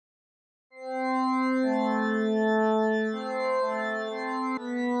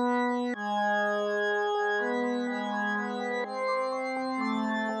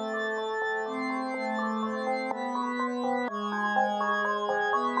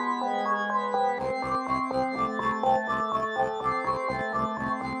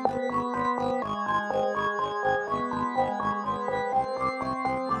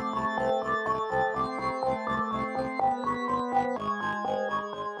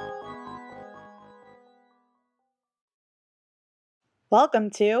Welcome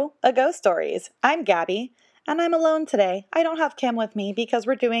to A Ghost Stories. I'm Gabby, and I'm alone today. I don't have Kim with me because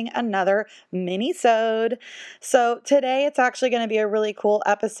we're doing another mini-sode. So today it's actually going to be a really cool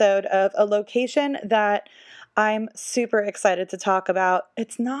episode of a location that I'm super excited to talk about.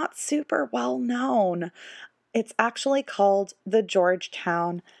 It's not super well known. It's actually called the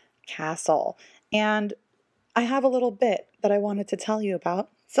Georgetown Castle. And I have a little bit that I wanted to tell you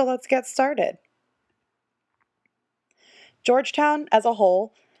about. So let's get started. Georgetown, as a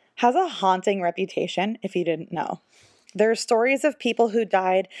whole, has a haunting reputation, if you didn't know. There are stories of people who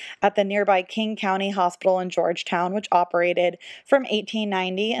died at the nearby King County Hospital in Georgetown, which operated from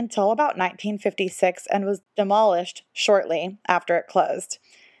 1890 until about 1956 and was demolished shortly after it closed.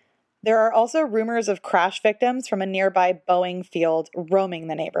 There are also rumors of crash victims from a nearby Boeing field roaming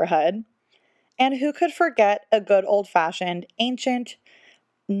the neighborhood. And who could forget a good old-fashioned, ancient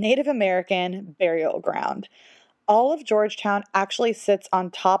Native American burial ground? All of Georgetown actually sits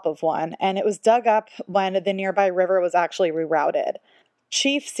on top of one, and it was dug up when the nearby river was actually rerouted.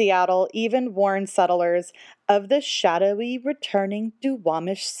 Chief Seattle even warned settlers of the shadowy returning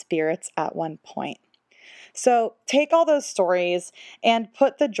Duwamish spirits at one point. So take all those stories and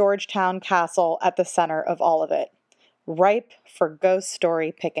put the Georgetown Castle at the center of all of it, ripe for ghost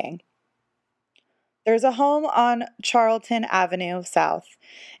story picking. There's a home on Charlton Avenue South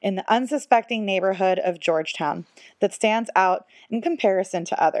in the unsuspecting neighborhood of Georgetown that stands out in comparison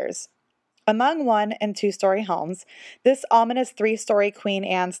to others. Among 1- and 2-story homes, this ominous 3-story Queen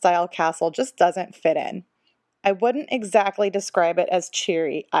Anne-style castle just doesn't fit in. I wouldn't exactly describe it as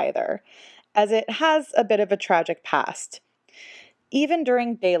cheery either, as it has a bit of a tragic past. Even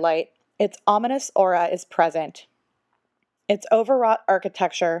during daylight, its ominous aura is present. Its overwrought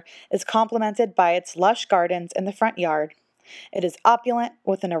architecture is complemented by its lush gardens in the front yard. It is opulent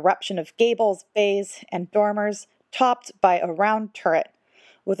with an eruption of gables, bays, and dormers topped by a round turret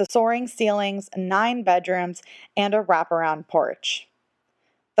with soaring ceilings, 9 bedrooms, and a wraparound porch.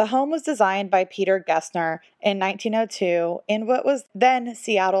 The home was designed by Peter Gessner in 1902 in what was then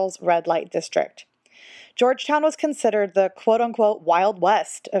Seattle's red light district. Georgetown was considered the quote-unquote Wild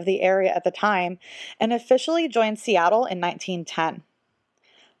West of the area at the time and officially joined Seattle in 1910.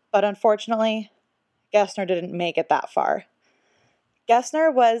 But unfortunately, Gessner didn't make it that far.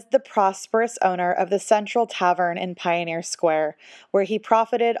 Gessner was the prosperous owner of the Central Tavern in Pioneer Square, where he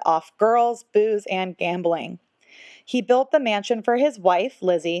profited off girls, booze, and gambling. He built the mansion for his wife,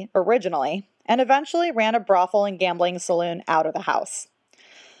 Lizzie, originally, and eventually ran a brothel and gambling saloon out of the house.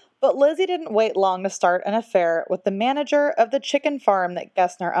 But Lizzie didn't wait long to start an affair with the manager of the chicken farm that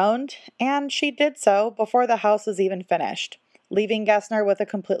Gessner owned, and she did so before the house was even finished, leaving Gessner with a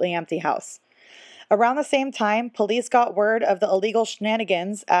completely empty house. Around the same time, police got word of the illegal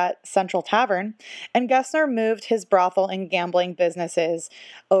shenanigans at Central Tavern, and Gessner moved his brothel and gambling businesses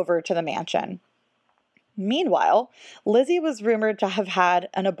over to the mansion. Meanwhile, Lizzie was rumored to have had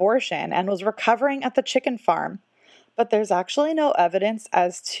an abortion and was recovering at the chicken farm. But there's actually no evidence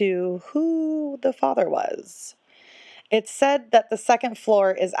as to who the father was. It's said that the second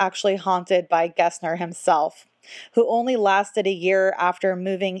floor is actually haunted by Gessner himself, who only lasted a year after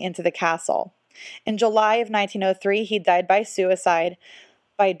moving into the castle. In July of 1903, he died by suicide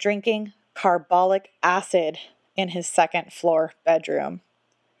by drinking carbolic acid in his second floor bedroom.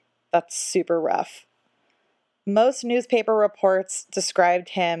 That's super rough. Most newspaper reports described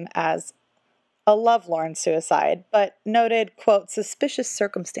him as a lovelorn suicide, but noted, quote, suspicious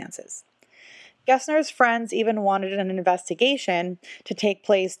circumstances. Gessner's friends even wanted an investigation to take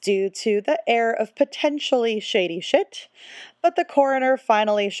place due to the air of potentially shady shit, but the coroner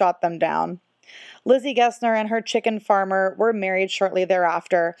finally shot them down. Lizzie Gessner and her chicken farmer were married shortly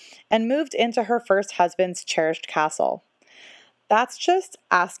thereafter and moved into her first husband's cherished castle. That's just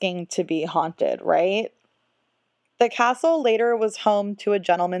asking to be haunted, right? The castle later was home to a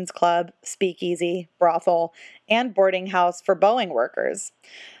gentleman's club, speakeasy, brothel, and boarding house for Boeing workers.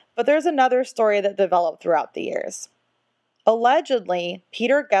 But there's another story that developed throughout the years. Allegedly,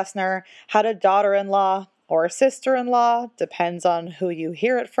 Peter Gessner had a daughter-in-law or sister-in-law, depends on who you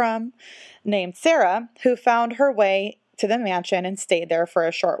hear it from, named Sarah, who found her way to the mansion and stayed there for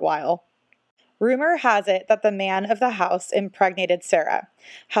a short while. Rumor has it that the man of the house impregnated Sarah.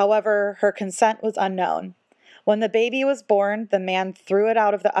 However, her consent was unknown. When the baby was born, the man threw it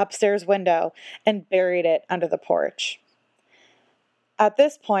out of the upstairs window and buried it under the porch. At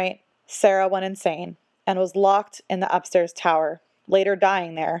this point, Sarah went insane and was locked in the upstairs tower, later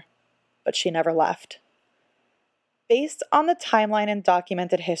dying there, but she never left. Based on the timeline and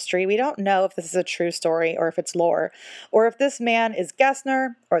documented history, we don't know if this is a true story or if it's lore, or if this man is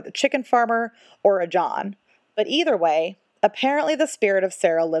Gessner or the chicken farmer or a John. But either way, Apparently, the spirit of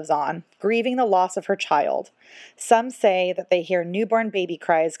Sarah lives on, grieving the loss of her child. Some say that they hear newborn baby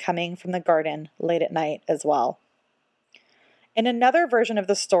cries coming from the garden late at night as well. In another version of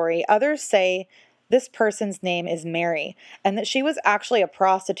the story, others say this person's name is Mary, and that she was actually a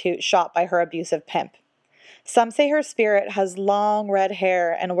prostitute shot by her abusive pimp. Some say her spirit has long red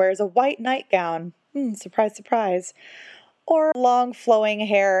hair and wears a white nightgown. Surprise, surprise. Or long flowing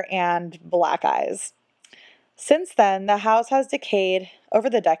hair and black eyes. Since then, the house has decayed over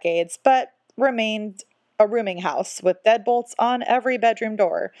the decades, but remained a rooming house with deadbolts on every bedroom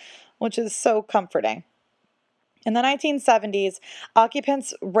door, which is so comforting. In the 1970s,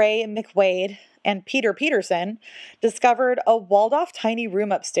 occupants Ray McWade and Peter Peterson discovered a walled-off tiny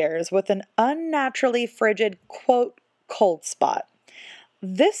room upstairs with an unnaturally frigid, quote, cold spot.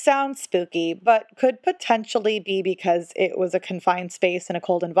 This sounds spooky, but could potentially be because it was a confined space in a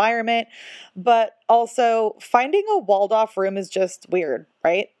cold environment, but also finding a walled-off room is just weird,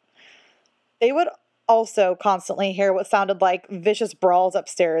 right? They would also constantly hear what sounded like vicious brawls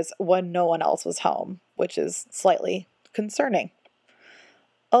upstairs when no one else was home, which is slightly concerning.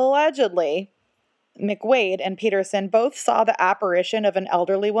 Allegedly, McWade and Peterson both saw the apparition of an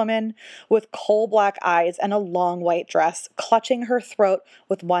elderly woman with coal black eyes and a long white dress, clutching her throat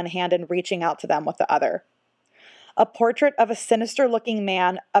with one hand and reaching out to them with the other. A portrait of a sinister-looking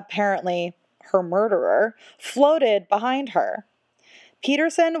man, apparently her murderer, floated behind her.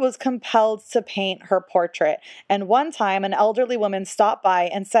 Peterson was compelled to paint her portrait, and one time an elderly woman stopped by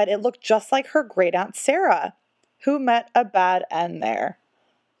and said it looked just like her great-aunt Sarah, who met a bad end there.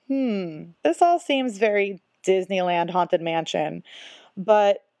 This all seems very Disneyland Haunted Mansion,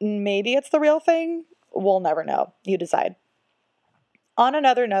 but maybe it's the real thing? We'll never know. You decide. On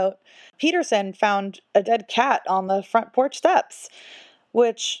another note, Peterson found a dead cat on the front porch steps,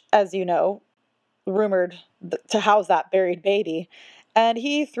 which, as you know, rumored to house that buried baby, and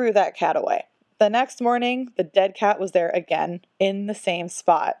he threw that cat away. The next morning, the dead cat was there again, in the same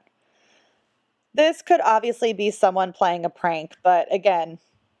spot. This could obviously be someone playing a prank, but again,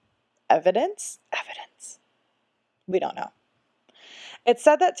 evidence? We don't know. It's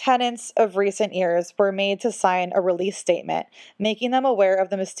said that tenants of recent years were made to sign a release statement, making them aware of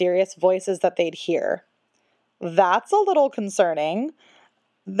the mysterious voices that they'd hear. That's a little concerning.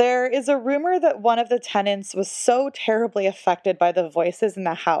 There is a rumor that one of the tenants was so terribly affected by the voices in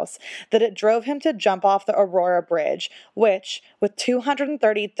the house that it drove him to jump off the Aurora Bridge, which, with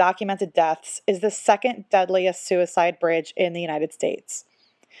 230 documented deaths, is the second deadliest suicide bridge in the United States.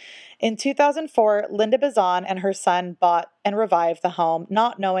 In 2004, Linda Bazan and her son bought and revived the home,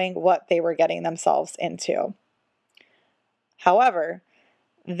 not knowing what they were getting themselves into. However,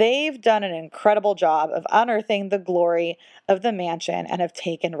 they've done an incredible job of unearthing the glory of the mansion and have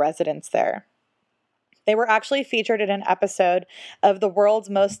taken residence there. They were actually featured in an episode of The World's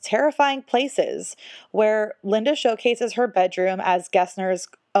Most Terrifying Places, where Linda showcases her bedroom as Gessner's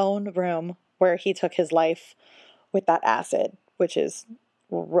own room where he took his life with that acid, which is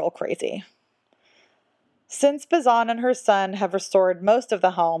real crazy. Since Bazan and her son have restored most of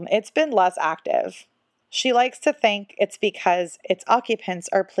the home, it's been less active. She likes to think it's because its occupants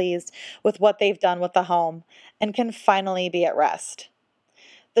are pleased with what they've done with the home and can finally be at rest.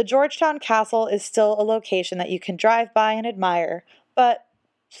 The Georgetown Castle is still a location that you can drive by and admire, but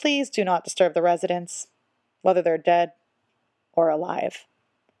please do not disturb the residents, whether they're dead or alive.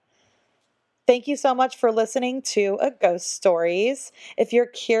 Thank you so much for listening to A Ghost Stories. If you're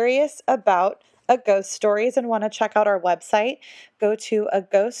curious about A Ghost Stories and want to check out our website, go to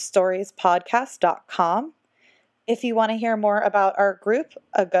aghoststoriespodcast.com. If you want to hear more about our group,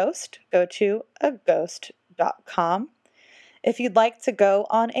 A Ghost, go to aghost.com. If you'd like to go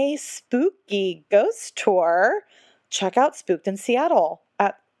on a spooky ghost tour, check out Spooked in Seattle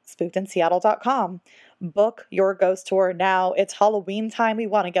at spookedinseattle.com. Book your ghost tour now. It's Halloween time. We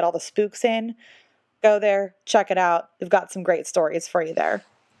want to get all the spooks in. Go there, check it out. We've got some great stories for you there.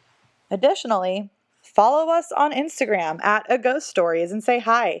 Additionally, follow us on Instagram at A Ghost Stories and say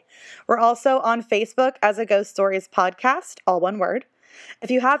hi. We're also on Facebook as A Ghost Stories Podcast, all one word.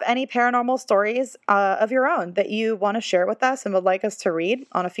 If you have any paranormal stories of your own that you want to share with us and would like us to read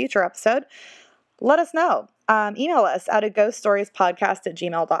on a future episode, let us know. Email us at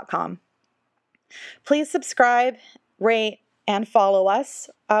aghoststoriespodcast@gmail.com. Please subscribe, rate, and follow us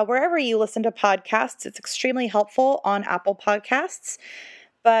wherever you listen to podcasts. It's extremely helpful on Apple Podcasts,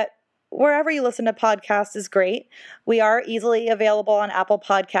 but wherever you listen to podcasts is great. We are easily available on Apple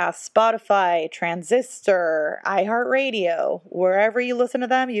Podcasts, Spotify, Transistor, iHeartRadio. Wherever you listen to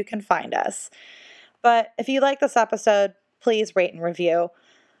them, you can find us. But if you like this episode, please rate and review.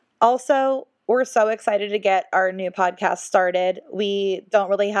 Also, We're so excited to get our new podcast started. We don't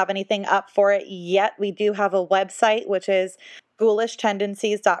really have anything up for it yet. We do have a website, which is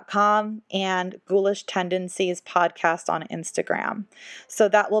ghoulishtendencies.com and Ghoulish Tendencies Podcast on Instagram. So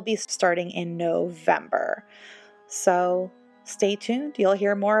that will be starting in November. So stay tuned. You'll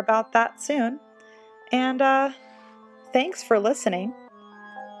hear more about that soon. And thanks for listening.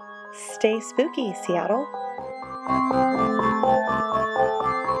 Stay spooky, Seattle.